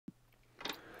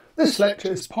This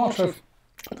lecture is part of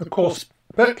the course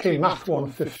Berkeley Math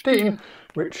 115,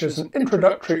 which is an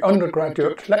introductory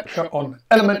undergraduate lecture on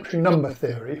elementary number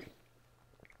theory.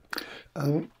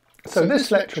 So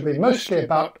this lecture will be mostly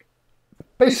about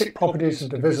basic properties of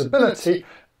divisibility,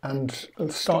 and we'll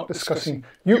start discussing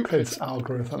Euclid's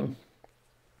algorithm.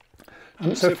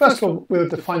 So first of all, we'll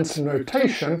define some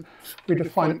notation. We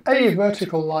define a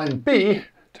vertical line b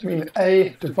to mean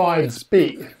a divides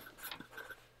b.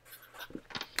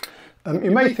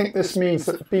 You may think this means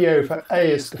that b over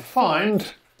a is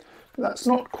defined, but that's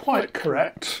not quite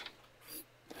correct.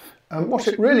 What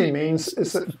it really means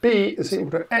is that b is equal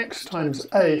to x times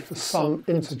a for some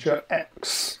integer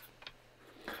x.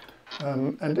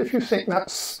 And if you think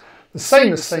that's the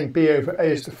same as saying b over a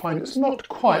is defined, it's not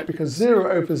quite, because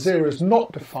 0 over 0 is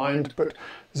not defined, but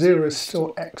 0 is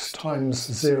still x times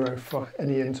 0 for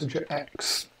any integer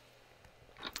x.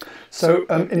 So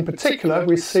in particular,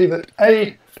 we see that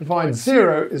a divides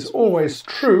 0 is always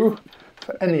true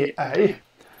for any a.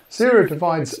 0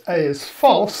 divides a is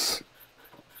false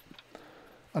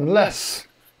unless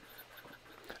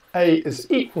a is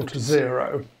equal to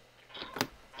 0.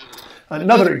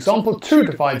 Another example, 2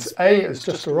 divides a is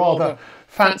just a rather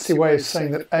fancy way of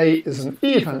saying that a is an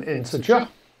even integer.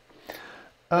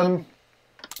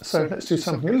 So let's do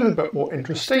something a little bit more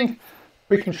interesting.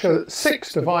 We can show that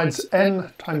 6 divides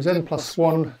n times n plus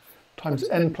 1 times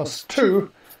n plus 2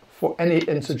 for any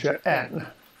integer n.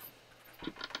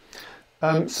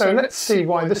 So let's see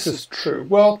why this is true.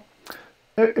 Well,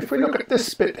 if we look at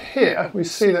this bit here, we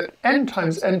see that n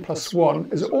times n plus 1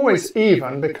 is always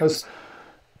even, because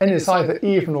n is either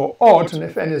even or odd, and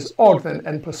if n is odd, then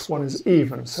n plus 1 is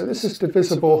even. So this is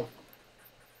divisible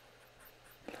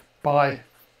by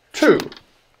 2.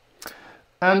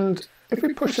 And if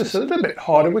we push this a little bit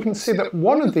harder, we can see that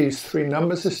one of these three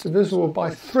numbers is divisible by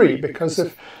 3, because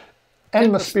if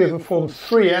n must be of the form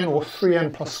 3n or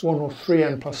 3n plus 1 or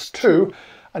 3n plus 2,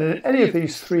 and in any of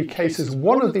these three cases,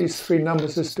 one of these three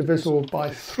numbers is divisible by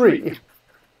 3.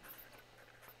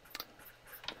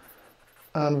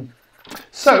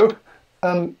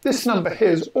 This number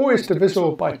here is always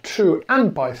divisible by 2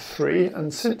 and by 3,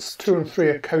 and since 2 and 3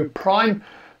 are co-prime,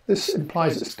 this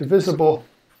implies it's divisible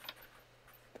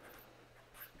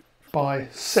by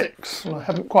 6. Well, I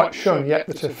haven't quite shown yet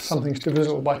that if something's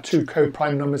divisible by two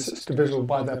co-prime numbers, it's divisible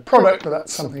by their product, but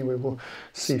that's something we will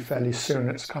see fairly soon.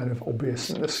 It's kind of obvious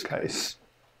in this case.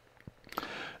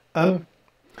 Well,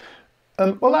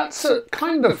 that's a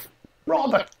kind of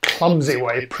rather clumsy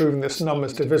way of proving this number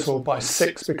is divisible by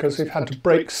 6, because we've had to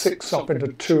break 6 up into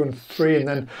 2 and 3 and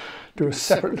then do a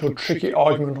separate little tricky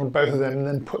argument on both of them and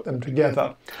then put them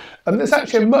together. And there's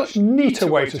actually a much neater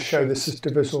way to show this is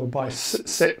divisible by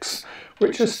 6,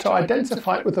 which is to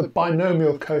identify it with a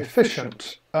binomial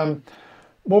coefficient.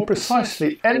 More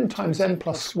precisely, n times n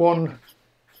plus 1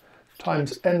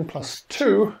 times n plus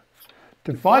 2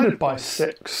 divided by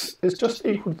 6 is just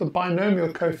equal to the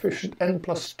binomial coefficient n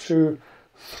plus 2,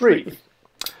 3.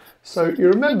 So you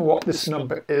remember what this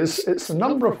number is. It's the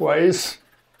number of ways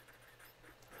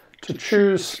to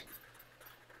choose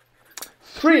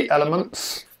 3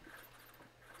 elements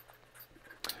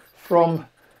from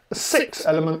a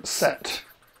 6-element set.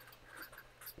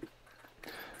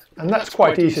 And that's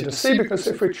quite easy to see, because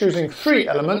if we're choosing 3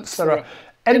 elements, there are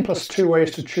n plus 2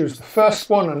 ways to choose the first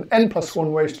one, and n plus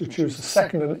 1 ways to choose the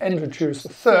second, and n to choose the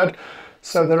third.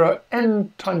 So there are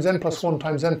n times n plus 1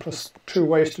 times n plus 2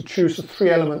 ways to choose the 3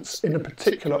 elements in a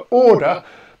particular order,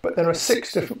 but there are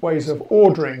 6 different ways of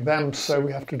ordering them, so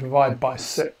we have to divide by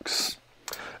 6.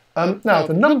 Now,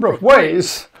 the number of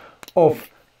ways of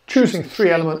choosing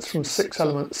 3 elements from a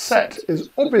 6-element set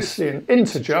is obviously an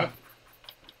integer,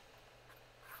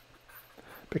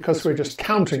 because we're just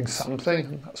counting something,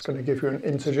 and that's going to give you an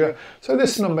integer. So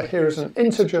this number here is an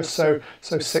integer, so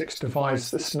 6 divides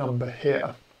this number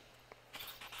here.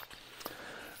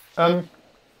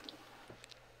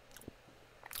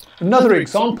 Another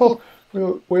example,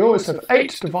 we always have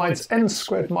 8 divides n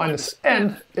squared minus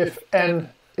n if n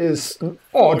is an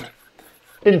odd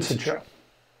integer.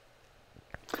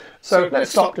 So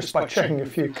let's start just by checking a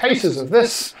few cases of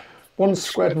this. 1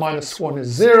 squared minus 1 is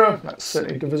 0, that's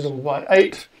certainly divisible by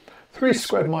 8. 3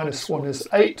 squared minus 1 is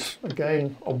 8,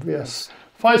 again obvious.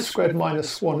 5 squared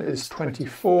minus 1 is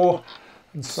 24,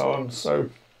 and so on. So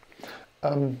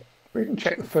we can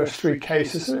check the first 3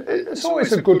 cases. It's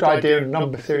always a good idea in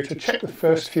number theory to check the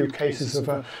first few cases of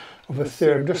a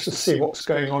theorem, just to see what's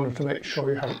going on and to make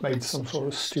sure you haven't made some sort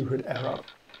of stupid error.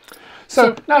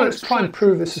 So now let's try and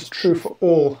prove this is true for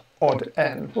all odd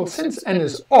n. Well, since n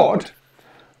is odd,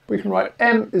 we can write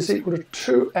m is equal to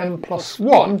 2m plus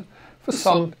 1 for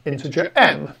some integer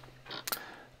m.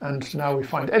 And now we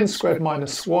find n squared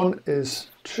minus 1 is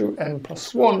 2n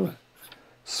plus 1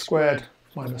 squared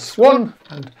minus 1,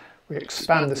 and we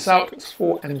expand this out, it's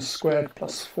 4n squared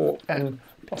plus 4n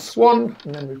plus 1,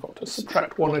 and then we've got to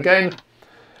subtract 1 again,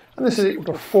 and this is equal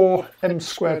to 4m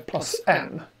squared plus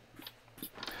n.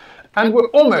 And we're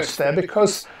almost there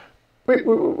because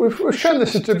we've shown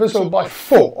this is divisible by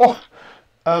 4,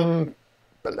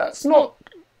 but that's not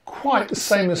quite the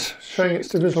same as showing it's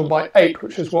divisible by 8,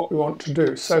 which is what we want to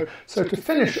do. So to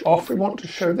finish off, we want to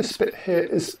show this bit here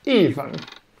is even.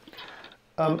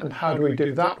 And how do we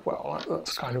do that? Well,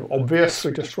 that's kind of obvious.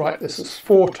 We just write this as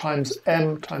 4 times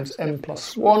m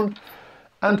plus 1.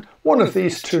 And one of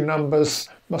these two numbers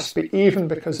must be even,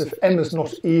 because if m is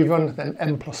not even, then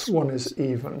m plus 1 is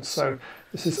even. So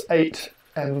this is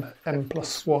 8m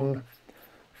plus 1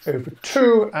 over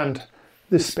 2, and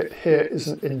this bit here is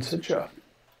an integer.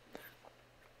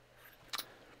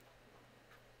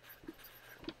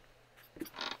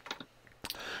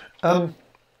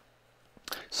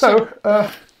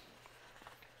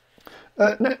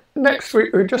 Next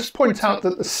we just point out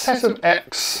that the set of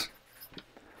x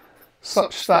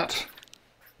such that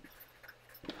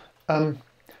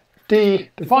d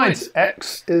divides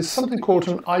x is something called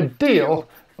an ideal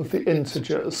of the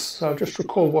integers. So just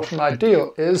recall what an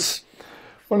ideal is.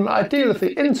 Well, an ideal of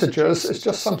the integers is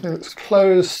just something that's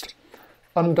closed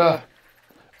under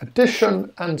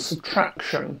addition and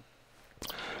subtraction.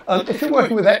 If you're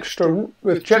working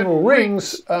with general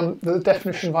rings, the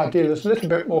definition of ideal is a little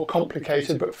bit more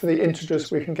complicated, but for the integers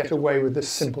we can get away with this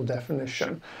simple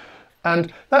definition.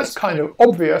 And that's kind of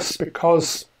obvious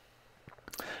because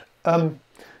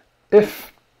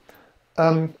if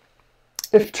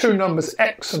two numbers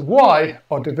x and y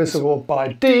are divisible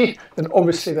by d, then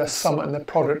obviously their sum and their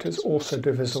product is also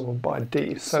divisible by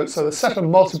d. So the set of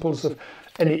multiples of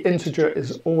any integer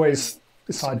is always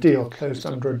this ideal closed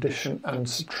under addition and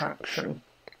subtraction.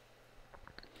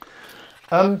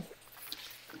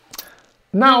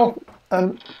 Now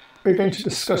we're going to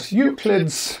discuss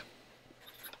Euclid's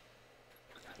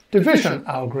division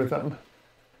algorithm.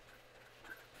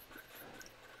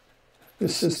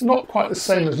 This is not quite the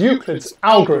same as Euclid's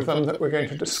algorithm that we're going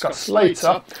to discuss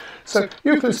later. So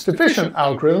Euclid's division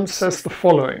algorithm says the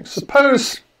following.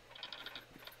 Suppose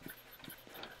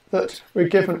that we're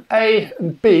given a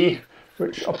and b,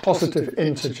 which are positive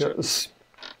integers.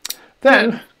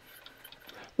 Then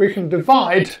we can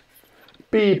divide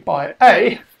b by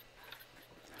a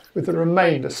with the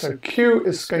remainder. So q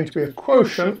is going to be a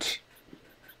quotient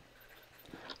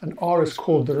and r is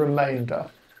called the remainder.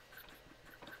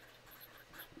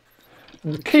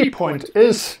 And the key point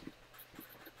is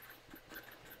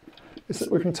that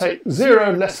we can take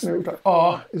 0 less than or equal to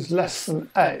r is less than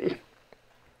a.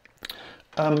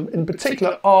 In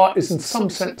particular, r is in some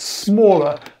sense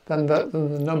smaller than the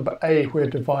number a we're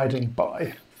dividing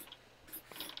by.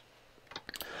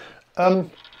 And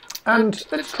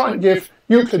let's try and give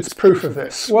Euclid's proof of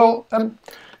this. Well,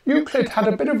 Euclid had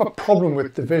a bit of a problem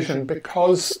with division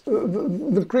because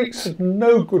the Greeks had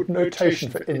no good notation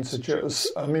for integers.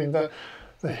 I mean, the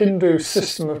Hindu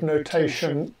system of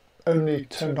notation only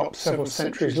turned up several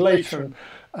centuries later,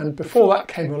 and before that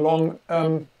came along,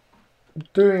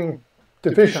 doing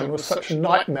division was such a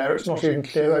nightmare, it's not even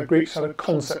clear the Greeks had a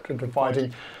concept of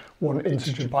dividing one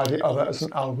integer by the other as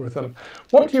an algorithm.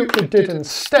 What Euclid did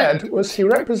instead was he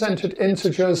represented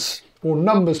integers, or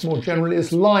numbers more generally,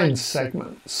 as line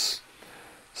segments.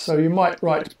 So you might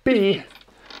write b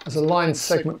as a line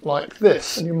segment like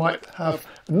this, and you might have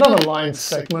another line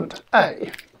segment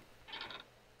a.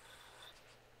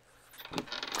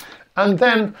 And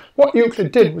then what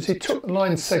Euclid did was he took the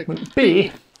line segment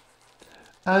b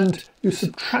and you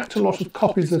subtract a lot of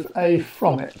copies of a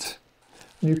from it.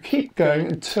 And you keep going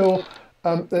until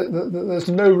there's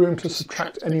no room to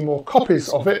subtract any more copies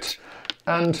of it,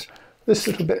 and this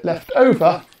little bit left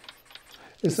over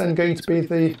is then going to be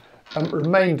the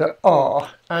remainder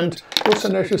r. And also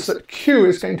notice that q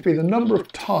is going to be the number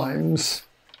of times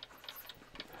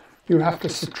you have to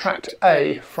subtract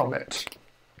a from it.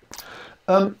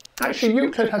 Actually,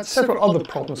 Euclid had several other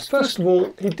problems. First of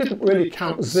all, he didn't really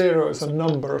count 0 as a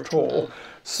number at all,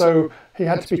 so he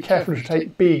had to be careful to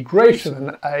take b greater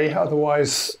than a,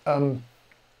 otherwise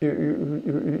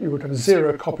you would have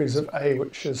 0 copies of a,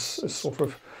 which is sort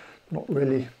of not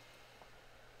really,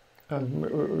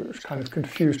 which kind of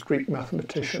confused Greek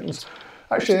mathematicians.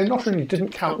 Actually, they not only didn't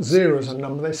count 0 as a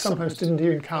number, they sometimes didn't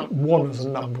even count 1 as a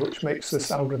number, which makes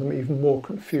this algorithm even more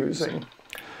confusing.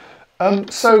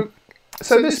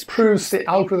 So this proves the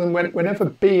algorithm whenever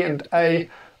b and a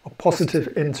are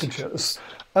positive integers.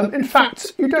 In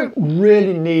fact, you don't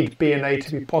really need b and a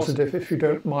to be positive if you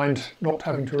don't mind not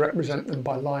having to represent them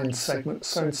by line segments.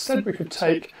 So instead we could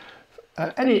take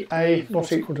any a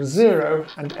not equal to 0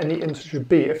 and any integer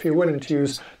b if you're willing to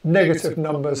use negative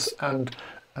numbers and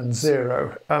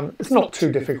 0. It's not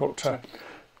too difficult to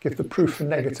give the proof for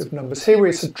negative numbers. Here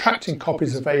we're subtracting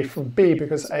copies of a from b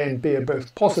because a and b are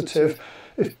both positive.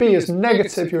 If b is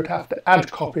negative, you would have to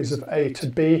add copies of a to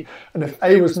b, and if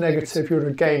a was negative, you would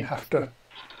again have to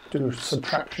do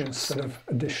subtraction instead of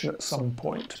addition at some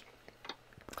point.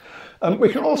 We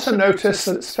can also notice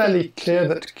that it's fairly clear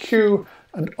that q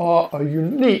and r are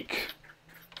unique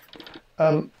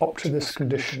up to this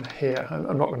condition here.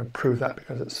 I'm not going to prove that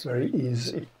because it's very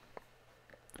easy.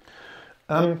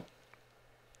 We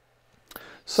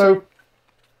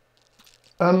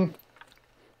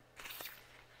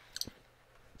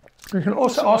can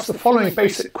also ask the following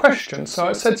basic question. So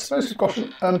I said, suppose we've got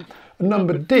a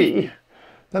number d,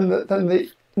 then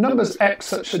the numbers x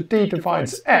such that d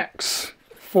divides x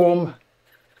form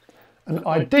an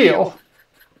ideal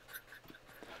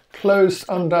closed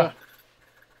under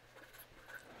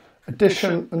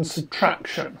addition and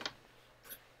subtraction.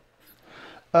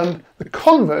 The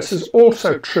converse is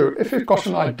also true. If you've got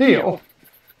an ideal,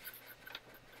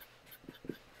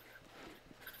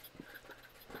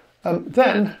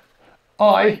 then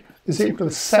I is equal to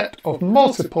the set of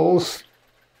multiples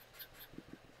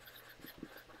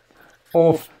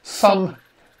of some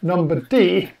number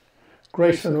d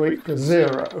greater than or equal to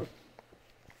 0.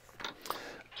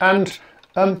 And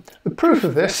the proof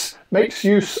of this makes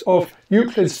use of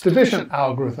Euclid's division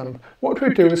algorithm. What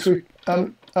we do is we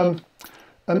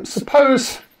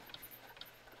suppose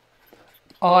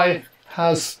I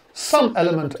has some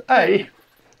element a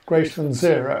greater than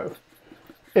 0.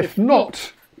 If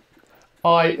not,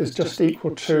 I is just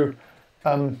equal to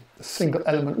a single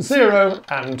element 0,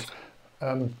 and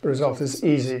the result is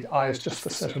easy. I is just the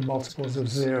set of multiples of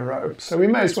 0. So we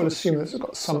may as well assume that it's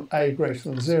got some a greater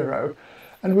than 0,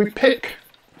 and we pick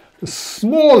the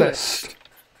smallest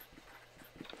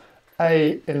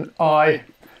a in I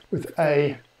with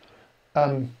a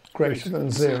greater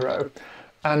than 0.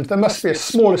 And there must be a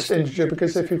smallest integer,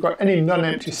 because if you've got any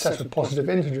non-empty set of positive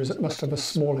integers, it must have a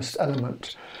smallest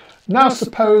element. Now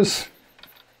suppose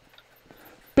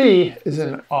b is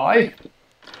in I.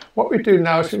 What we do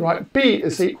now is we write b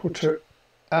is equal to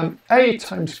a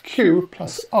times q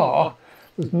plus r,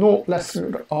 with naught less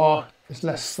than r is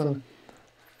less than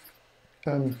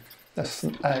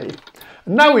a.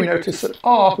 And now we notice that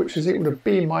r, which is equal to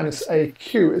b minus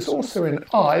aq, is also in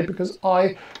I, because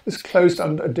I is closed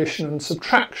under addition and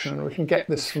subtraction. We can get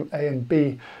this from a and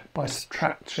b by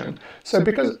subtraction. So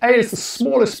because a is the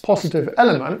smallest positive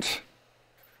element,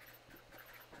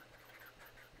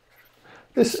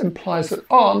 this implies that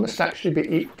r must actually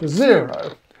be equal to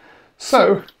 0.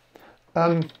 So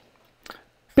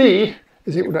b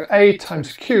is equal to a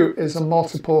times q is a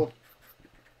multiple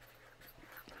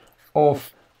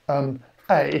of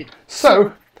a.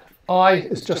 So I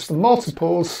is just the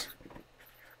multiples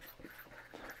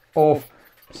of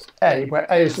a, where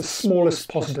a is the smallest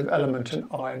positive element in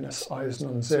I, unless I is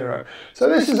non-zero. So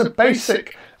this is a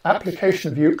basic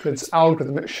application of Euclid's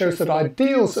algorithm. It shows that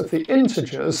ideals of the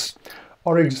integers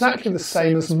are exactly the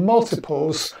same as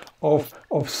multiples of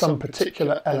some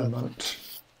particular element.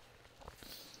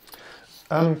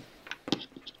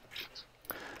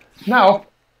 Now,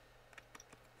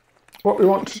 what we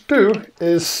want to do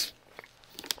is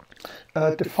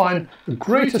define the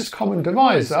greatest common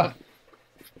divisor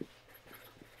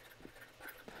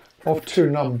of two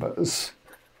numbers,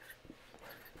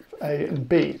 a and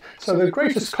b. So the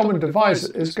greatest common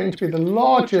divisor is going to be the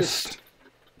largest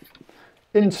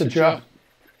integer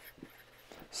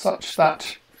such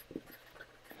that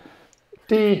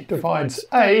d divides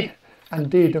a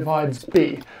and d divides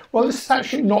b. Well, this is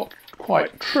actually not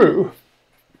quite true.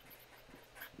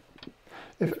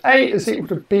 If a is equal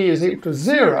to b is equal to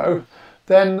 0,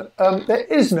 then there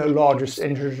is no largest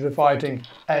integer dividing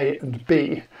a and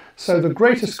b. So the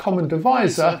greatest common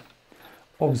divisor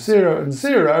of 0 and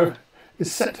 0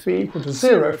 is set to be equal to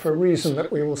 0 for a reason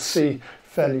that we will see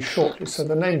fairly shortly. So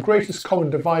the name greatest common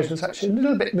divisor is actually a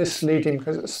little bit misleading,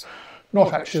 because it's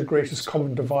not actually the greatest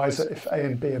common divisor if a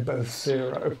and b are both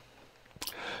 0.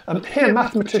 Here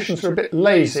mathematicians are a bit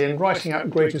lazy, and writing out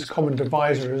greatest common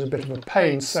divisor is a bit of a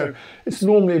pain, so it's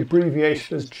normally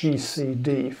abbreviated as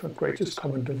GCD for greatest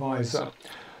common divisor.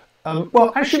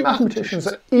 Well, actually mathematicians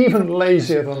are even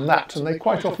lazier than that, and they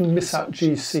quite often miss out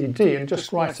GCD and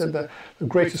just write the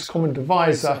greatest common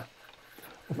divisor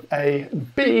of a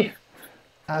and b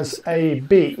as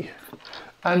AB.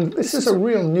 And this is a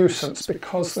real nuisance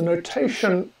because the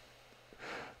notation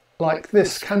like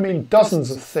this can mean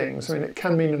dozens of things. I mean, it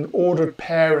can mean an ordered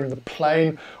pair in the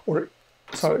plane, or it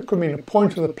could mean a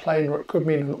point of the plane, or it could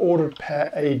mean an ordered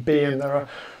pair A, B, and there are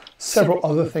several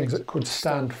other things it could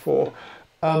stand for.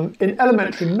 In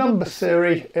elementary number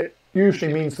theory, it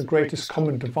usually means the greatest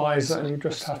common divisor, and you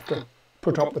just have to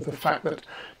put up with the fact that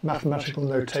mathematical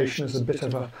notation is a bit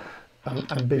of an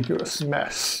ambiguous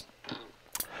mess.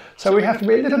 So we have to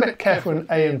be a little bit careful when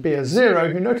A and B are 0.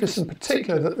 You notice in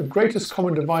particular that the greatest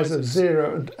common divisor of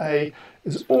 0 and A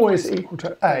is always equal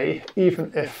to A,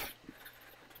 even if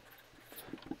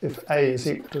A is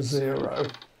equal to 0.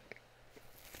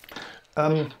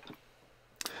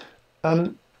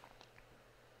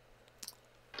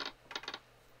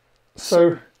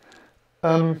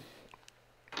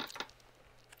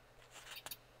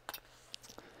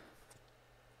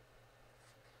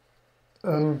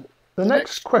 The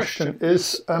next question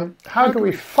is, how do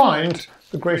we find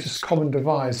the greatest common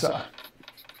divisor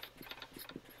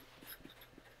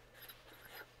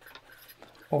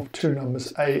of two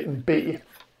numbers A and B?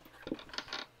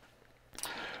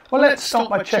 Well, let's start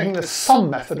by checking the sum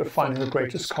method of finding the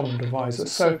greatest common divisor.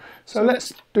 So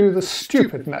let's do the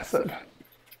stupid method.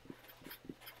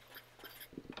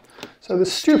 So the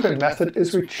stupid method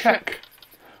is we check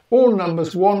all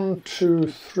numbers 1, 2,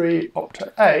 3 up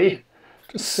to A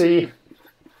to see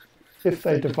if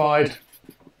they divide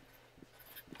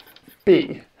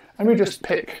B, and we just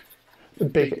pick the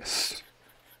biggest.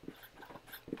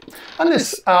 And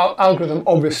this algorithm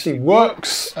obviously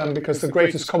works because the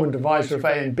greatest common divisor of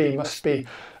A and B must be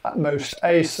at most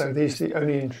A, so these are the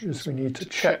only integers we need to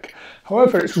check.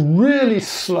 However, it's really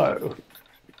slow.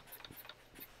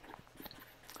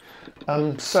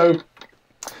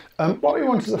 What we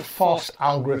want is a fast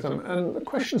algorithm, and the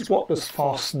question is, what does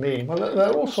fast mean? Well, there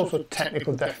are all sorts of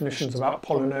technical definitions about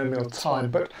polynomial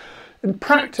time, but in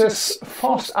practice,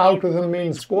 fast algorithm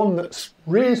means one that's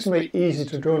reasonably easy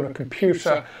to do on a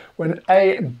computer when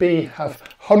A and B have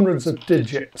hundreds of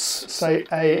digits. Say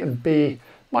A and B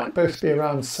might both be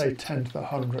around, say, 10 to the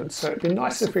 100. So it'd be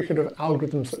nice if we could have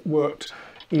algorithms that worked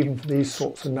even for these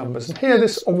sorts of numbers. And here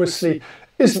this obviously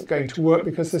isn't going to work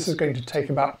because this is going to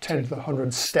take about 10 to the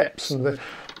 100 steps, and the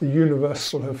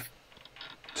universe will have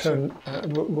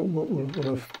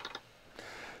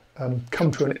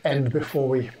come to an end before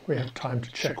we have time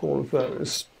to check all of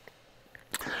those.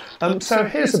 So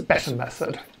here's a better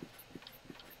method.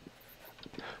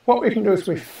 What we can do is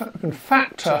we can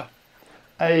factor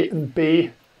A and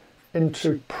B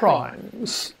into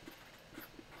primes.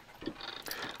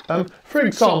 For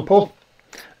example,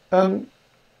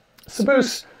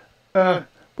 suppose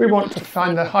we want to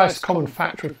find the highest common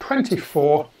factor of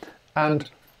 24 and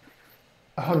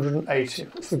 180.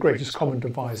 That's the greatest common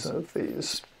divisor of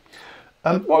these.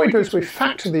 What we do is we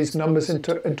factor these numbers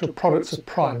into products of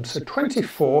primes. So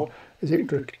 24 is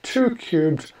equal to 2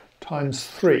 cubed times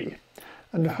 3.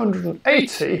 And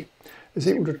 180 is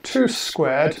equal to 2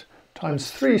 squared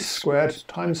times 3 squared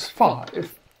times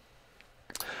 5.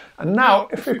 And now,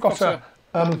 if we've got a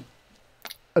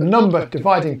number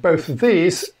dividing both of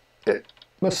these,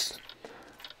 its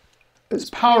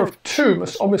power of 2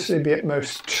 must obviously be at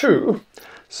most 2.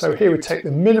 So here we take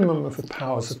the minimum of the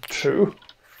powers of 2.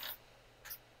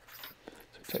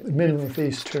 So take the minimum of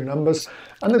these two numbers.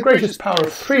 And the greatest power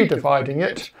of 3 dividing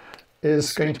it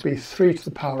is going to be 3 to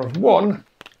the power of 1.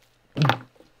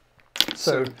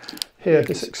 So here,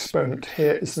 this exponent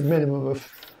here is the minimum of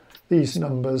these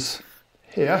numbers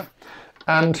here.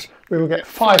 And we will get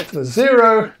 5 to the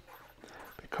 0,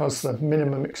 because the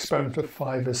minimum exponent of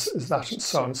 5 is that, and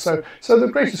so on. So the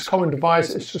greatest common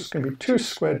divisor is just going to be 2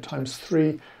 squared times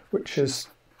 3, which is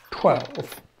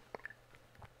 12.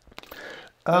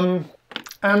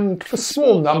 And for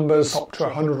small numbers up to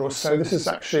 100 or so, this is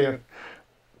actually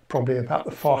probably about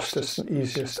the fastest and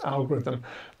easiest algorithm.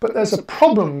 But there's a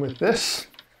problem with this.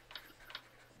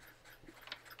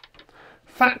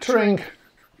 Factoring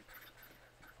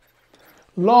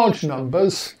large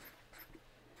numbers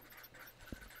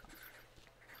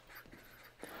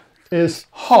is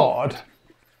hard.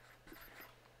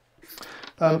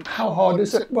 How hard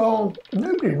is it? Well,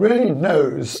 nobody really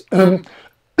knows.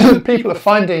 People are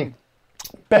finding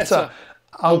better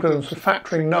algorithms for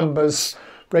factoring numbers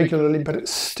regularly, but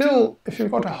it's still, if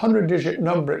you've got a 100-digit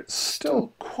number, it's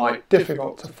still quite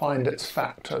difficult to find its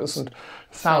factors, and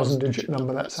a 1,000-digit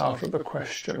number, that's out of the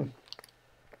question.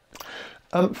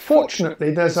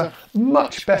 Fortunately, there's a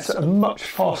much better and much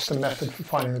faster method for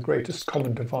finding the greatest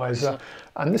common divisor,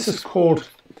 and this is called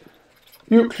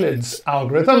Euclid's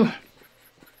algorithm.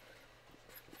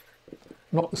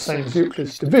 not the same as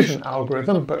Euclid's division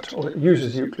algorithm, or it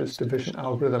uses Euclid's division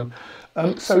algorithm.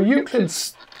 So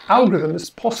Euclid's algorithm is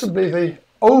possibly the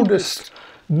oldest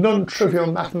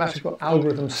non-trivial mathematical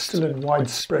algorithm still in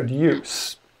widespread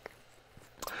use.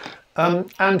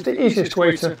 And the easiest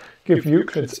way to give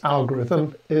Euclid's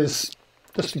algorithm is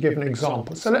just to give an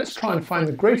example. So let's try and find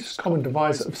the greatest common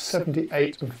divisor of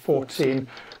 78 and 14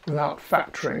 without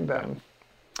factoring them.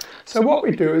 So what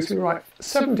we do is we write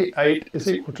 78 is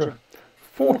equal to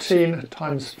 14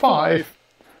 times 5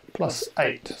 plus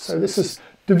 8. So this is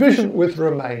division with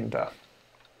remainder.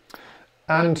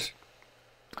 And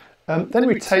then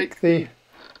we take the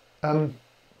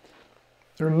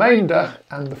remainder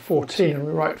and the 14, and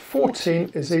we write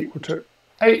 14 is equal to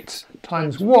 8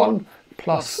 times 1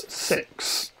 plus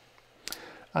 6.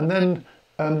 And then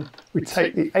we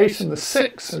take the 8 and the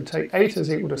 6, so take 8 is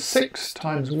equal to 6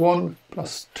 times 1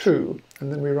 plus 2.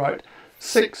 And then we write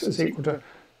 6 is equal to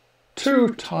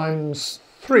 2 times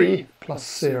 3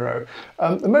 plus 0.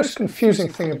 The most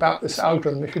confusing thing about this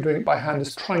algorithm, if you're doing it by hand,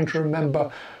 is trying to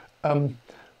remember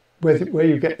where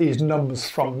you get these numbers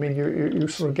from. I mean, you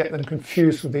sort of get them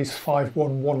confused with these 5,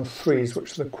 1, 1, 3s,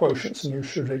 which are the quotients, and you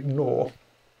should ignore.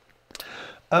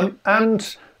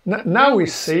 And now we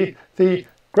see the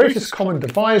greatest common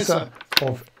divisor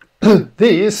of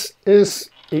these is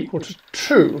equal to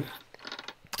 2.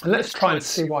 And let's try and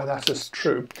see why that is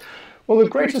true. Well, the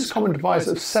greatest common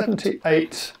divisor of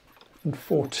 78 and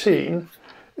 14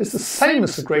 is the same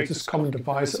as the greatest common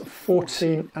divisor of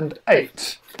 14 and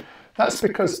 8. That's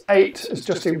because 8 is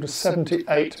just equal to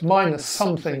 78 minus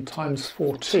something times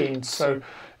 14. So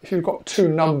if you've got two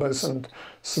numbers and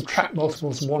subtract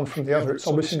multiples one from the other, it's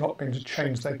obviously not going to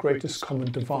change their greatest common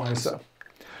divisor.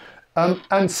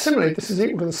 And similarly, this is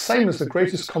equal to the same as the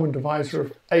greatest common divisor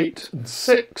of 8 and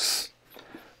 6,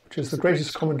 which is the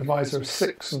greatest common divisor of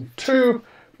 6 and 2,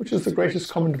 which is the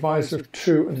greatest common divisor of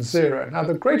 2 and 0. Now,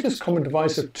 the greatest common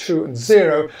divisor of 2 and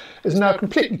 0 is now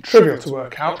completely trivial to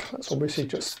work out. That's obviously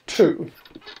just 2.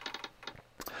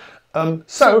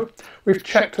 So we've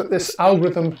checked that this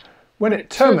algorithm, when it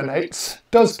terminates,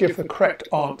 does give the correct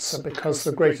answer because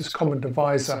the greatest common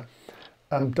divisor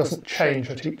doesn't change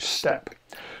at each step.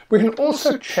 We can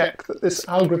also check that this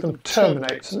algorithm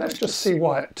terminates, and let's just see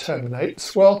why it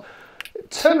terminates. Well,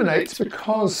 it terminates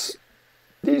because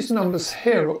these numbers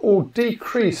here are all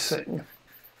decreasing.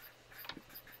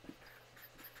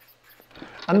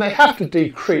 And they have to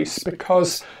decrease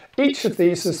because each of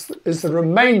these is the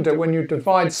remainder when you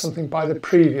divide something by the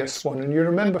previous one. And you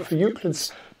remember for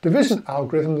Euclid's division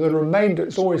algorithm, the remainder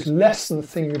is always less than the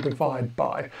thing you divide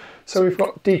by. So we've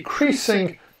got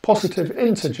decreasing positive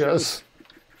integers.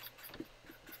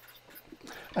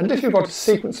 And if you've got a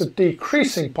sequence of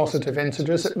decreasing positive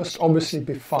integers, it must obviously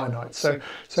be finite. So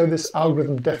this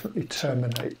algorithm definitely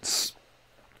terminates.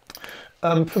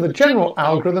 For the general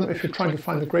algorithm, if you're trying to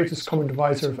find the greatest common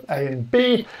divisor of A and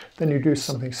B, then you do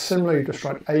something similar. You just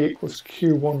write A equals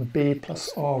Q1B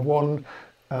plus R1,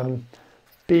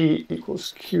 B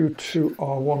equals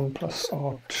Q2R1 plus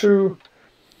R2,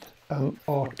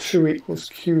 R2 equals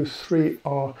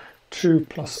Q3R2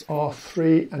 plus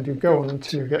R3, and you go on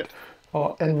until you get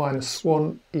Rn minus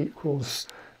 1 equals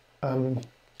Qn,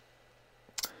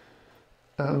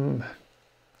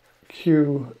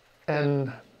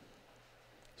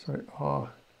 sorry, R,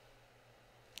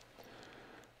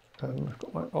 I've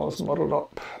got my R's modelled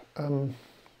up.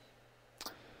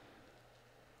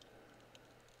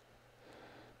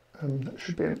 That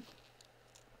should be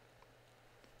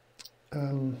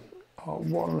an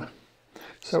R1.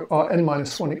 So Rn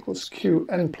minus 1 equals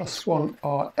Qn plus 1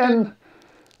 Rn.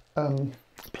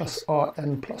 Plus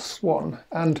Rn plus 1.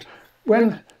 And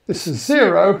when this is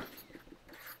 0,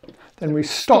 then we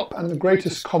stop, and the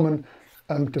greatest common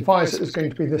divisor is going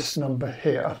to be this number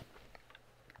here.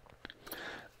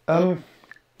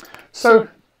 So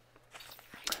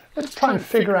let's try and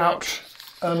figure out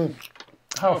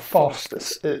how fast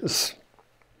this is.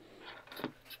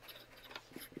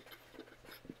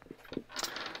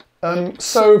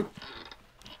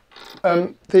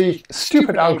 The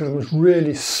stupid algorithm was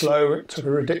really slow. It took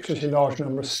a ridiculously large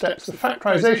number of steps. The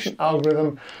factorization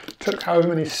algorithm took however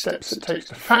many steps it takes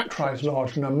to factorize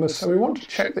large numbers. So we want to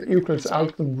check that Euclid's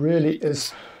algorithm really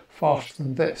is faster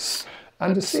than this.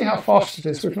 And to see how fast it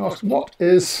is, we can ask, what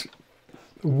is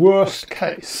the worst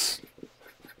case?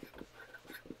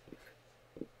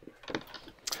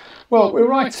 Well, we're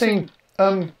writing,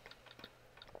 we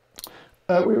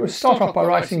will start off by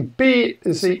writing B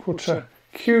is equal to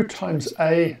Q times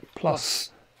A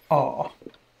plus R.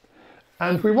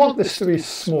 And we want this to be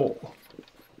small.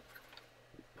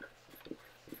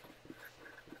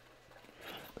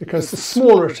 because the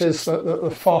smaller it is,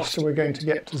 the faster we're going to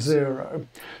get to 0.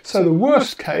 So the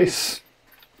worst case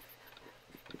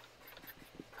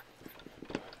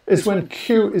is when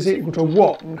q is equal to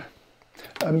 1,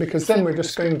 because then we're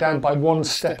just going down by one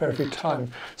step every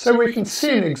time. So we can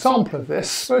see an example of this.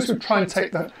 Suppose we try and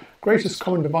take the greatest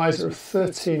common divisor of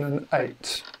 13 and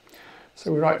 8.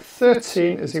 So we write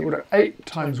 13 is equal to 8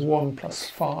 times 1 plus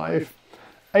 5.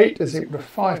 8 is equal to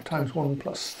 5 times 1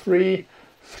 plus 3.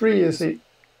 5 is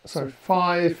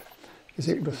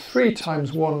equal to 3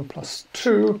 times 1 plus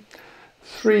 2.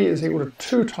 3 is equal to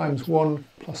 2 times 1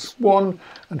 plus 1.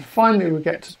 And finally we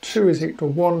get to 2 is equal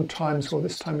to 1 times, well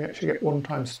this time we actually get 1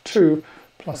 times 2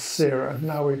 plus 0.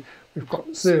 Now we've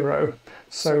got 0.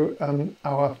 So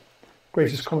our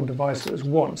greatest common divisor is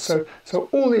 1. So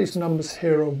all these numbers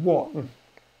here are 1.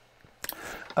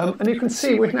 And you can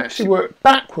see we can actually work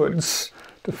backwards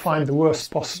to find the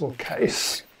worst possible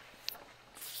case.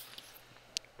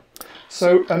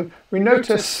 So we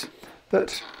notice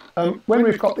that when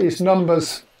we've got these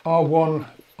numbers R1,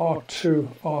 R2,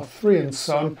 R3 and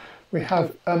so on, we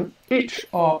have each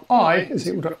Ri is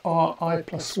equal to Ri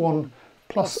plus 1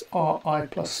 plus Ri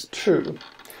plus 2.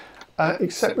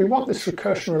 Except we want this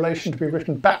recursion relation to be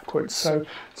written backwards. So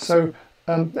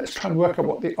let's try and work out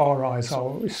what the Ri's are.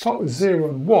 We start with 0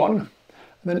 and 1, and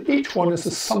then each one is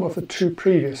the sum of the two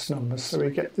previous numbers. So we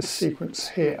get this sequence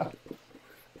here.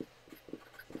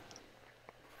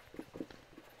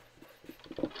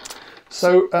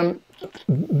 So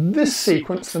this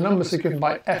sequence, the numbers are given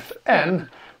by Fn,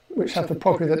 which have the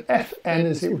property that Fn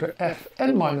is equal to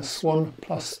Fn minus 1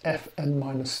 plus Fn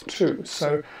minus 2.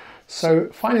 So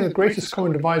finding the greatest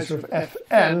common divisor of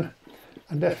Fn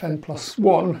and Fn plus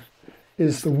 1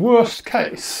 is the worst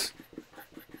case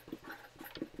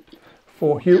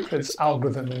for Euclid's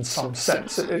algorithm in some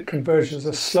sense. It converges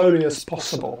as slowly as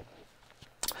possible.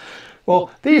 Well,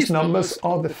 these numbers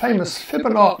are the famous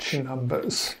Fibonacci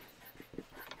numbers.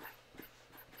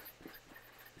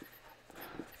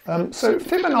 So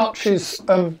Fibonacci's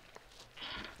the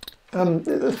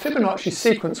Fibonacci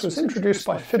sequence was introduced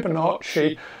by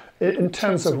Fibonacci in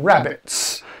terms of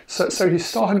rabbits. So he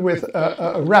started with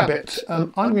a rabbit.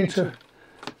 I'm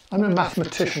a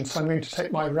mathematician, so I'm going to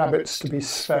take my rabbits to be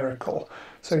spherical.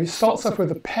 So he starts off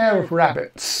with a pair of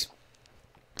rabbits,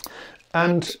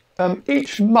 and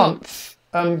each month,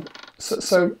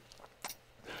 so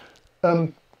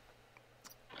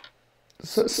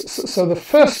the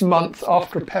first month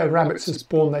after a pair of rabbits is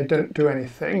born, they don't do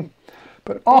anything.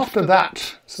 But after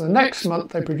that, so the next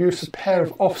month, they produce a pair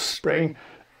of offspring,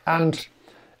 and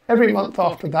every month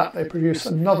after that, they produce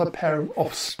another pair of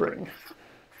offspring.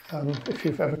 If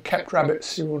you've ever kept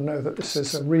rabbits, you will know that this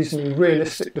is a reasonably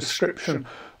realistic description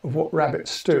of what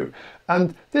rabbits do.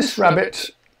 And this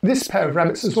pair of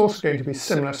rabbits is also going to be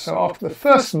similar. So after the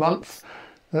first month,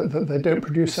 they don't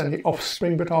produce any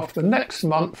offspring, but after the next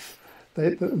month,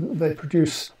 they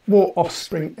produce more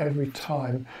offspring every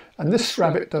time. And this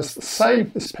rabbit does the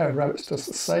same, this pair of rabbits does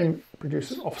the same,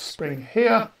 produces offspring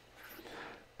here,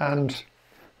 and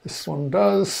this one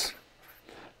does,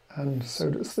 and so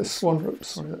does this one. Oops,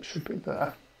 sorry, that should be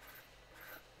there.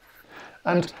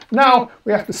 And now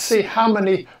we have to see how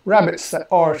many rabbits there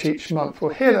are at each month.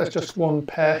 Well, here there's just one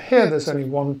pair, here there's only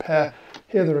one pair,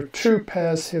 here there are 2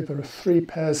 pairs, here there are 3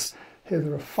 pairs, here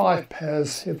there are 5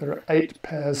 pairs, here there are 8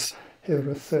 pairs, here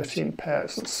there are 13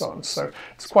 pairs, and so on. So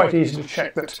it's quite easy to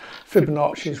check that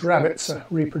Fibonacci's rabbits are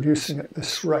reproducing at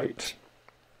this rate.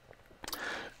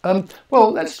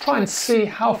 Well, let's try and see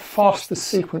how fast the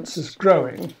sequence is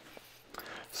growing.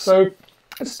 So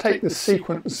let's take the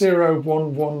sequence 0,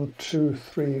 1, 1, 2,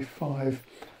 3, 5,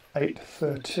 8,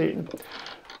 13.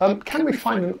 Can we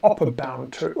find an upper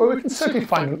bound to it? Well, we can certainly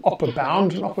find an upper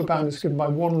bound. An upper bound is given by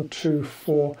 1, 2,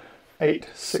 4, 8,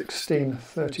 16,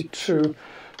 32.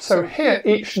 So here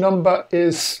each number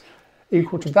is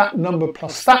equal to that number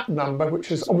plus that number,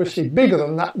 which is obviously bigger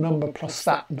than that number plus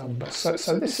that number. So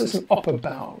this is an upper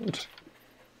bound.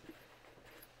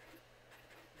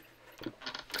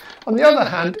 On the other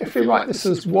hand, if we write this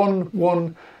as 1,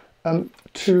 1,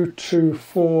 2, 2,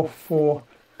 4, 4,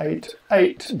 8,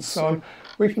 8, and so on,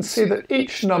 we can see that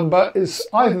each number is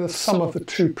either the sum of the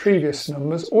two previous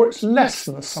numbers, or it's less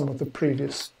than the sum of the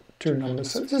previous two numbers.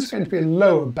 So this is going to be a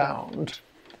lower bound.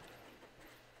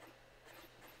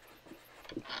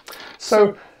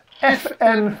 So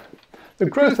Fn, the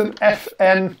growth of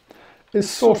Fn is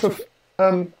sort of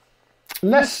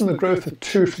less than the growth of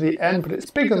 2 to the n, but it's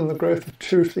bigger than the growth of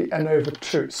 2 to the n over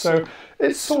 2. So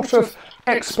it's sort of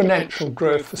exponential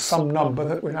growth for some number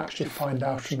that we'll actually find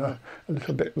out in a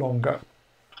little bit longer,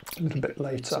 a little bit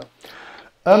later.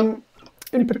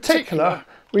 In particular,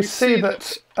 we see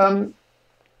that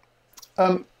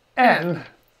n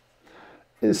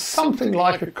is something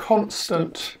like a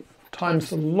constant times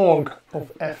the log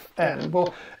of fn.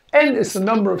 Well, n is the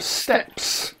number of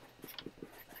steps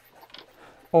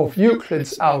of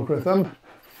Euclid's algorithm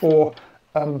for,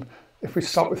 if we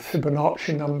start with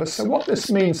Fibonacci numbers. So what this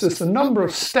means is the number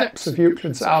of steps of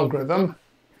Euclid's algorithm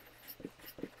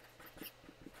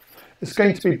is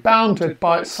going to be bounded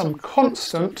by some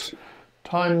constant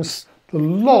times the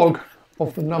log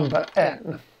of the number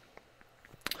n,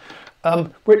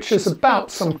 which is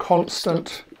about some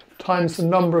constant times the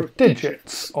number of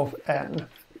digits of n.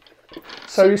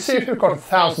 So you see, if you've got a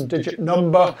 1,000-digit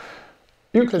number,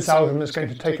 Euclid's algorithm is going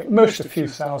to take at most a few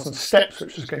thousand steps,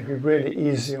 which is going to be really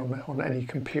easy on any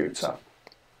computer.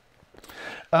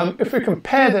 If we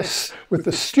compare this with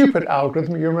the stupid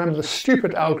algorithm, you remember the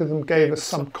stupid algorithm gave us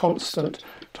some constant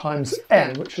times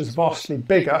n, which is vastly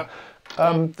bigger.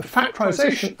 The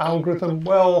factorization algorithm,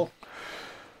 well,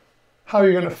 how are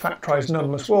you going to factorize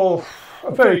numbers? Well,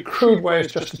 a very crude way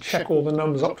is just to check all the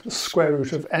numbers up to the square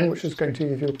root of n, which is going to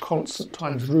give you a constant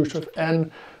times root of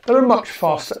n. There are much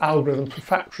faster algorithms for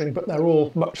factoring, but they're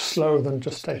all much slower than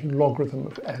just taking logarithm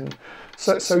of n.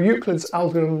 So Euclid's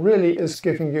algorithm really is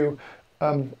giving you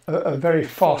a very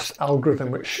fast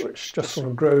algorithm which just sort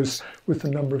of grows with the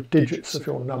number of digits of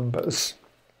your numbers.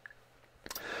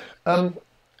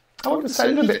 I want to say a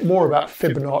little bit more about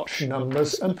Fibonacci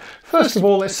numbers. First of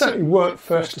all, they certainly weren't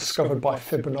first discovered by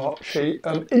Fibonacci.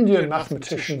 Indian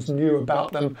mathematicians knew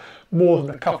about them more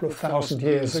than a couple of thousand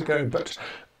years ago, but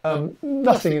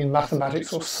nothing in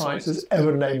mathematics or science is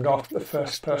ever named after the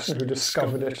first person who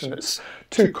discovered it, and it's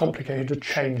too complicated to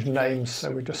change names,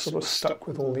 so we just sort of stuck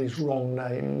with all these wrong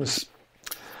names.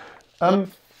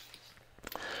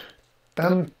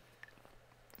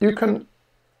 You can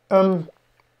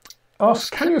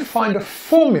ask, can you find a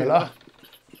formula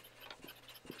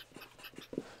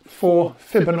for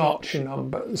Fibonacci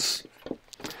numbers?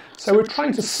 So we're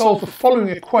trying to solve the following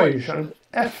equation: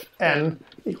 fn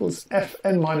equals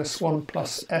fn minus 1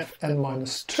 plus fn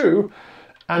minus 2,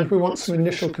 and we want some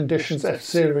initial conditions: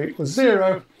 f0 equals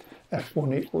 0,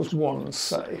 f1 equals 1,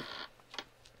 say.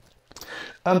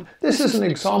 This is an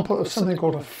example of something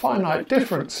called a finite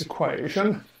difference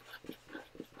equation,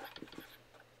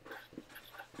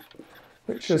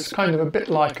 which is kind of a bit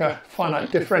like a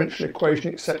finite differential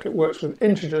equation, except it works with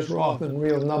integers rather than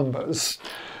real numbers.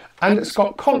 And it's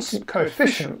got constant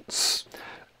coefficients.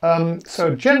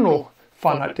 So a general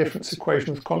finite difference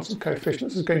equation with constant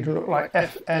coefficients is going to look like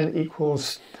fn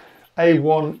equals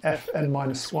a1 fn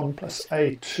minus 1 plus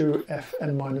a2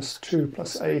 fn minus 2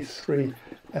 plus a3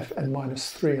 fn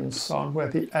minus 3, and so on, where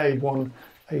the a1,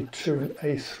 a2 and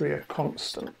a3 are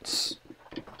constants.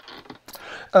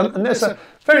 And there's a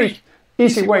very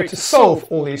easy way to solve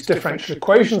all these differential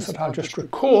equations that I'll just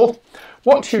recall.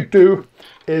 What you do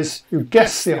is you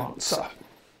guess the answer.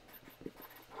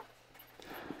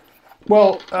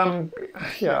 Well,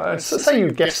 yeah, saying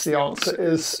you guess the answer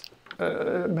is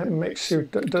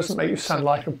doesn't make you sound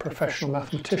like a professional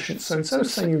mathematician. So instead of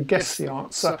saying you guess the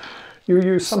answer, you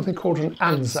use something called an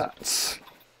ansatz.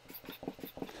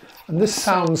 And this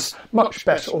sounds much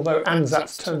better, although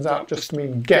ansatz turns out just to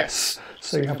mean guess,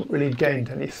 so you haven't really gained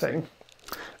anything.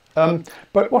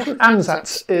 But what an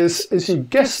ansatz is you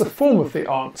guess the form of the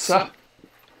answer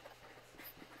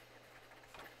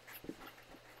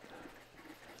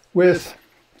with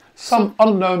some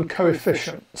unknown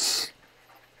coefficients.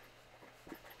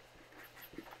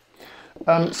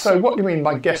 So what do you mean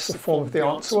by guess the form of the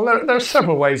answer? Well, there are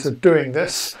several ways of doing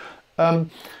this.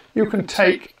 You can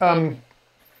take,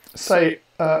 say,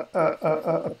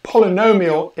 a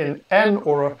polynomial in n,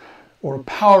 or a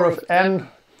power of n.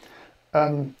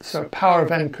 So a power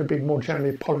of n could be more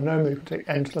generally a polynomial. You can take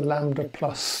n to the lambda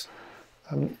plus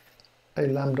a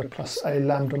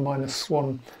lambda minus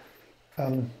 1,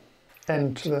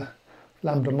 n to the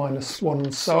lambda minus 1,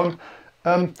 and so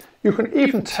on. You can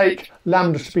even take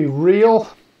lambda to be real.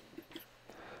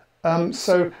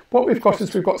 So what we've got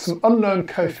is we've got some unknown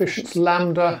coefficients,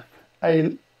 lambda,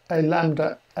 a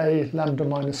lambda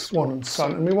minus 1, and so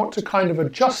on. And we want to kind of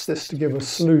adjust this to give a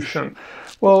solution.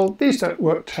 Well, these don't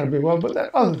work terribly well, but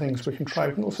there are other things we can try.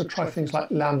 We can also try things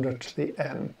like lambda to the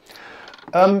n.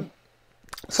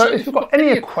 So if you've got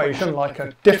any equation, like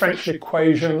a differential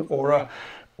equation or a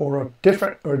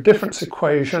difference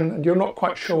equation, and you're not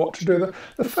quite sure what to do,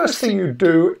 the first thing you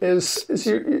do is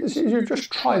you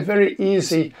just try very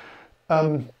easy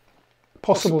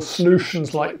possible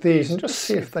solutions like these and just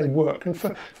see if they work. And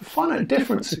for finite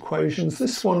difference equations,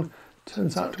 this one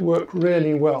turns out to work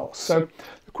really well. So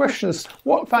the question is,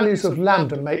 what values of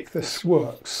lambda make this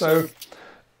work? So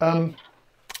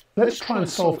let's try and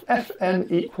solve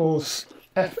fn equals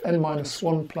fn minus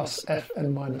 1 plus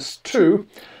fn minus 2,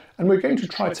 and we're going to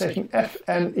try taking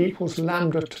fn equals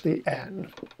lambda to the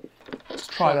n. Let's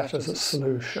try that as a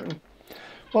solution.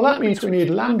 Well, that means we need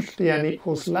lambda to the n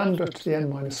equals lambda to the n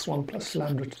minus 1 plus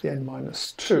lambda to the n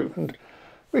minus 2, and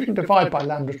we can divide by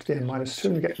lambda to the n minus 2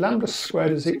 and we get lambda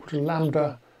squared is equal to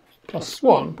lambda plus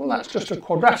 1. Well, that's just a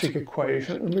quadratic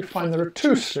equation, and we find there are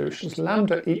two solutions.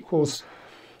 Lambda equals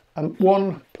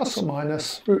 1 plus or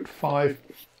minus root 5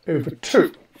 over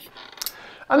 2.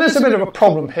 And there's a bit of a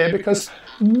problem here because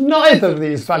neither of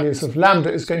these values of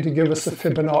lambda is going to give us the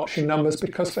Fibonacci numbers,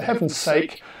 because for heaven's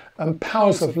sake,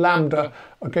 powers of lambda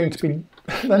are going to be,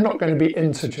 they're not going to be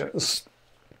integers.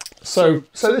 So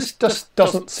this just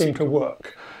doesn't seem to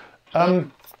work.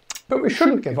 But we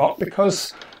shouldn't give up,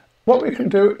 because what we can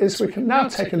do is we can now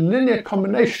take a linear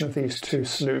combination of these two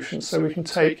solutions. So we can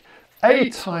take a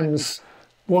times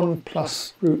 1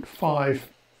 plus root 5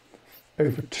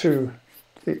 over 2 to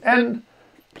the n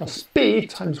plus b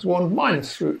times 1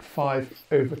 minus root 5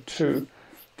 over 2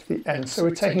 to the n. So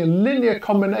we're taking a linear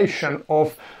combination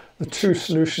of the two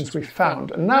solutions we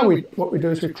found. And now what we do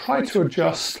is we try to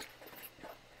adjust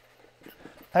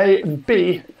a and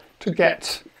b to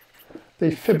get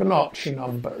the Fibonacci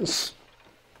numbers.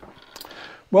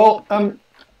 Well,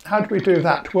 how do we do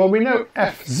that? Well, we know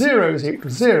f0 is equal to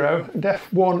 0 and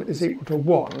f1 is equal to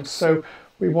 1. So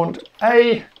we want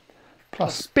a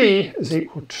plus b is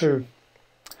equal to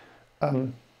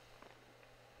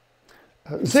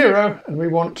 0, and we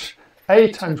want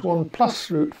a times 1 plus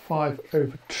root 5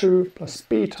 over 2 plus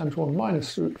b times 1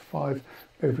 minus root 5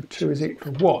 over 2 is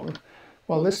equal to 1.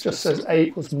 Well, this just says a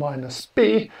equals minus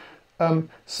b,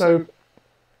 so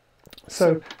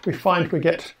we find we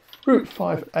get root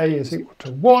 5a is equal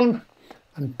to 1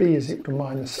 and b is equal to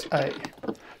minus a.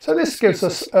 So this gives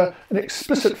us an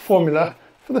explicit formula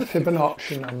for the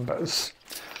Fibonacci numbers.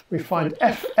 We find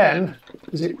fn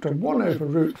is equal to 1 over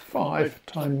root 5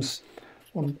 times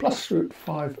 1 plus root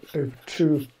 5 over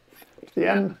 2 to the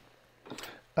n,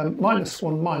 minus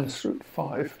 1 minus root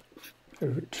 5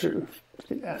 over 2 to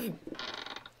the n.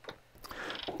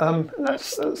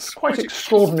 That's quite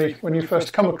extraordinary when you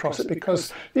first come across it,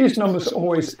 because these numbers are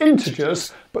always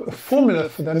integers, but the formula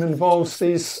for them involves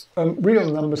these real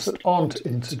numbers that aren't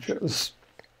integers.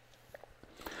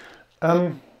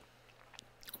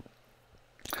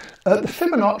 The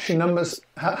Fibonacci numbers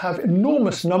have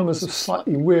enormous numbers of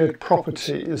slightly weird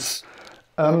properties.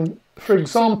 For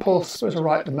example, suppose I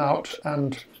write them out,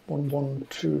 and 1, 1,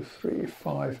 2, 3,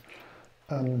 5,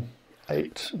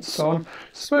 8, and so on.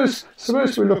 Suppose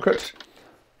we look at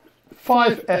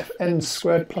 5fn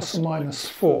squared plus or minus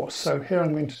 4. So here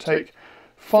I'm going to take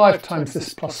 5 times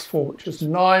this plus 4, which is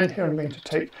 9. Here I'm going to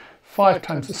take 5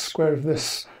 times the square of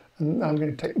this, and now I'm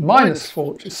going to take minus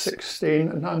 4, which is 16.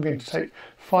 And now I'm going to take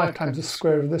 5 times the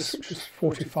square of this, which is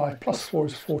 45, plus 4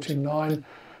 is 49.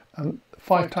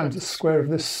 5 times the square of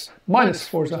this minus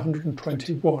 4 is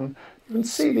 121. You can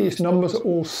see these numbers are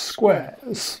all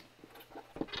squares.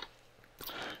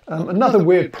 Another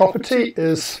weird property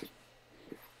is,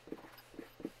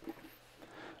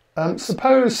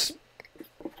 suppose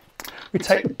we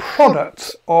take the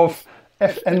product of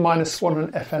fn minus 1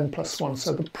 and fn plus 1.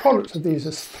 So the product of these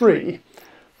is 3,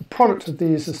 the product of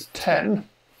these is 10,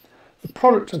 the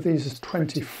product of these is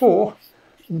 24,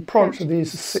 and the product of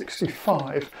these is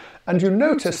 65. And you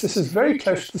notice this is very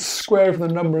close to the square of the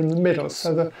number in the middle.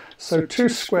 So 2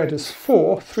 squared is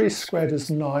 4, 3 squared is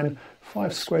 9,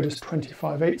 5 squared is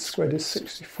 25, 8 squared is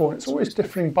 64. And it's always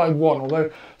differing by 1, although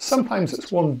sometimes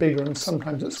it's 1 bigger and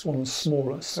sometimes it's 1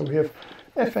 smaller. So we have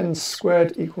fn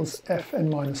squared equals fn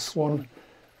minus 1,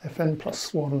 fn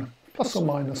plus 1, plus or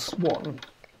minus 1.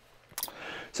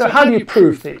 So how do you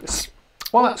prove these?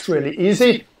 Well, that's really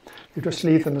easy. You just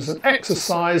leave them as an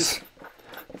exercise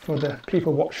for the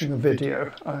people watching the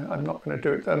video. I'm not going to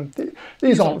do it.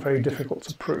 These aren't very difficult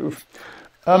to prove.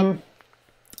 And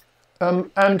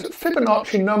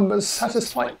Fibonacci numbers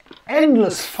satisfy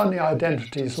endless funny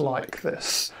identities like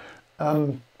this,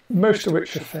 most of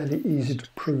which are fairly easy to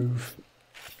prove.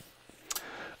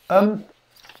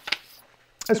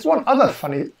 There's one other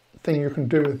funny thing you can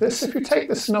do with this. If you take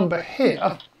this number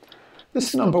here,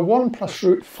 this number 1 plus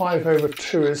root 5 over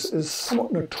 2 is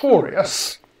somewhat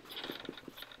notorious.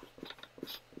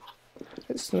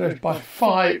 It's denoted by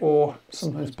phi or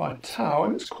sometimes by tau,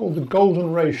 and it's called the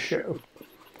golden ratio.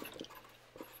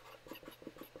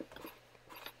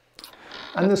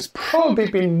 And there's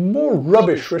probably been more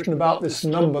rubbish written about this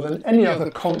number than any other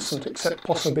constant except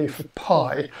possibly for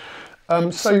pi.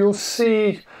 So you'll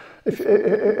see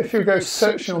if you go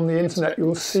searching on the internet,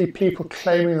 you'll see people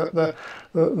claiming that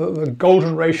the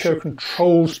golden ratio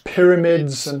controls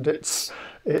pyramids, and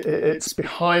it's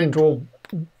behind all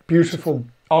beautiful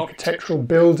architectural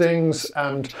buildings,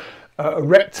 and a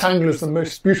rectangle is the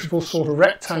most beautiful sort of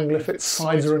rectangle if its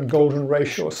sides are in golden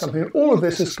ratio or something. All of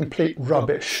this is complete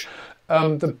rubbish.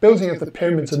 The building of the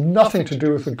pyramids had nothing to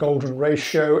do with the golden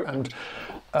ratio, and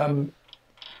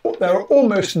there are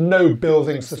almost no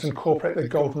buildings that incorporate the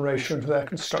golden ratio into their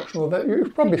construction, although you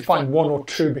probably find one or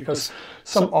two because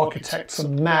some architects are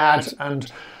mad,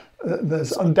 and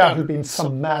there's undoubtedly been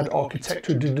some mad architect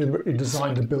who deliberately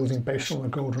designed a building based on the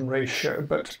golden ratio,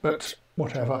 but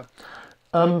whatever.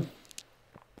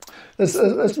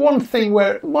 There's one thing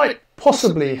where it might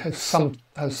possibly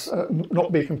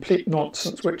not be complete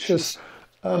nonsense, which is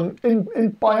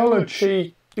in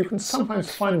biology you can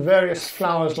sometimes find various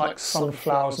flowers like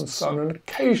sunflowers and so on, and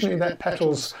occasionally their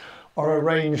petals are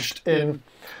arranged in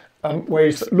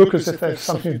ways that look as if they have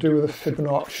something to do with the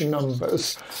Fibonacci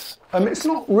numbers. It's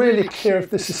not really clear if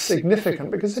this is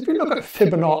significant, because if you look at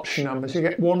Fibonacci numbers, you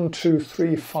get 1, 2,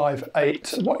 3, 5,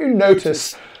 8. And what you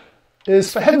notice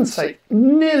is, for heaven's sake,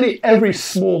 nearly every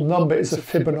small number is a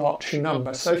Fibonacci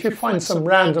number. So if you find some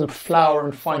random flower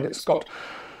and find it's got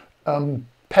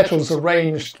petals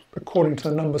arranged according to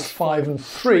the numbers 5 and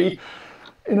 3,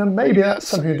 maybe that's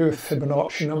something to do with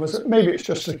Fibonacci numbers. Maybe it's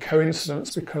just a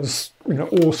coincidence, because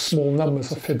all small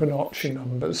numbers are Fibonacci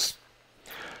numbers.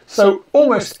 So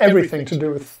almost everything to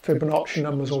do with Fibonacci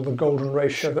numbers or the golden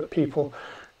ratio that people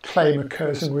claim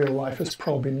occurs in real life is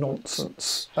probably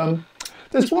nonsense.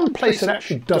 There's one place it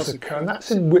actually does occur, and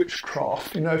that's in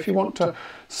witchcraft. If you want to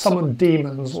summon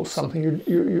demons or something,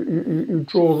 you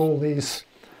draw all these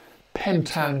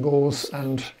pentangles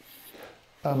and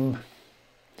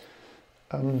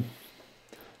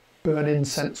burn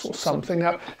incense or something.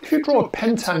 Now, if you draw a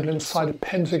pentacle inside a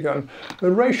pentagon,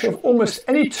 the ratio of almost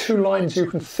any two lines you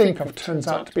can think of turns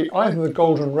out to be either the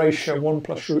golden ratio, 1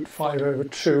 plus root 5 over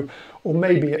 2, or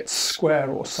maybe it's square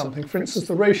or something. For instance,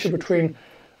 the ratio between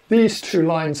these two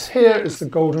lines here is the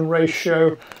golden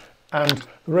ratio, and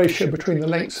the ratio between the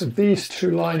lengths of these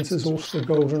two lines is also the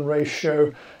golden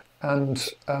ratio,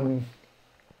 and the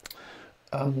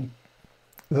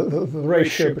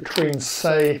ratio between,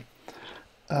 say,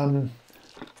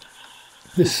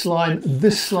 this line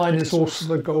is also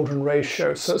the golden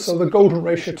ratio. So the golden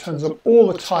ratio turns up all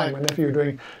the time whenever you're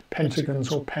doing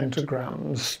pentagons or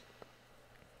pentagrams.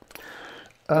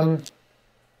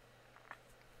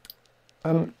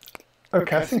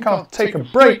 Okay, I think I'll take a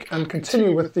break and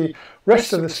continue with the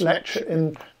rest of this lecture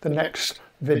in the next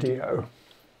video.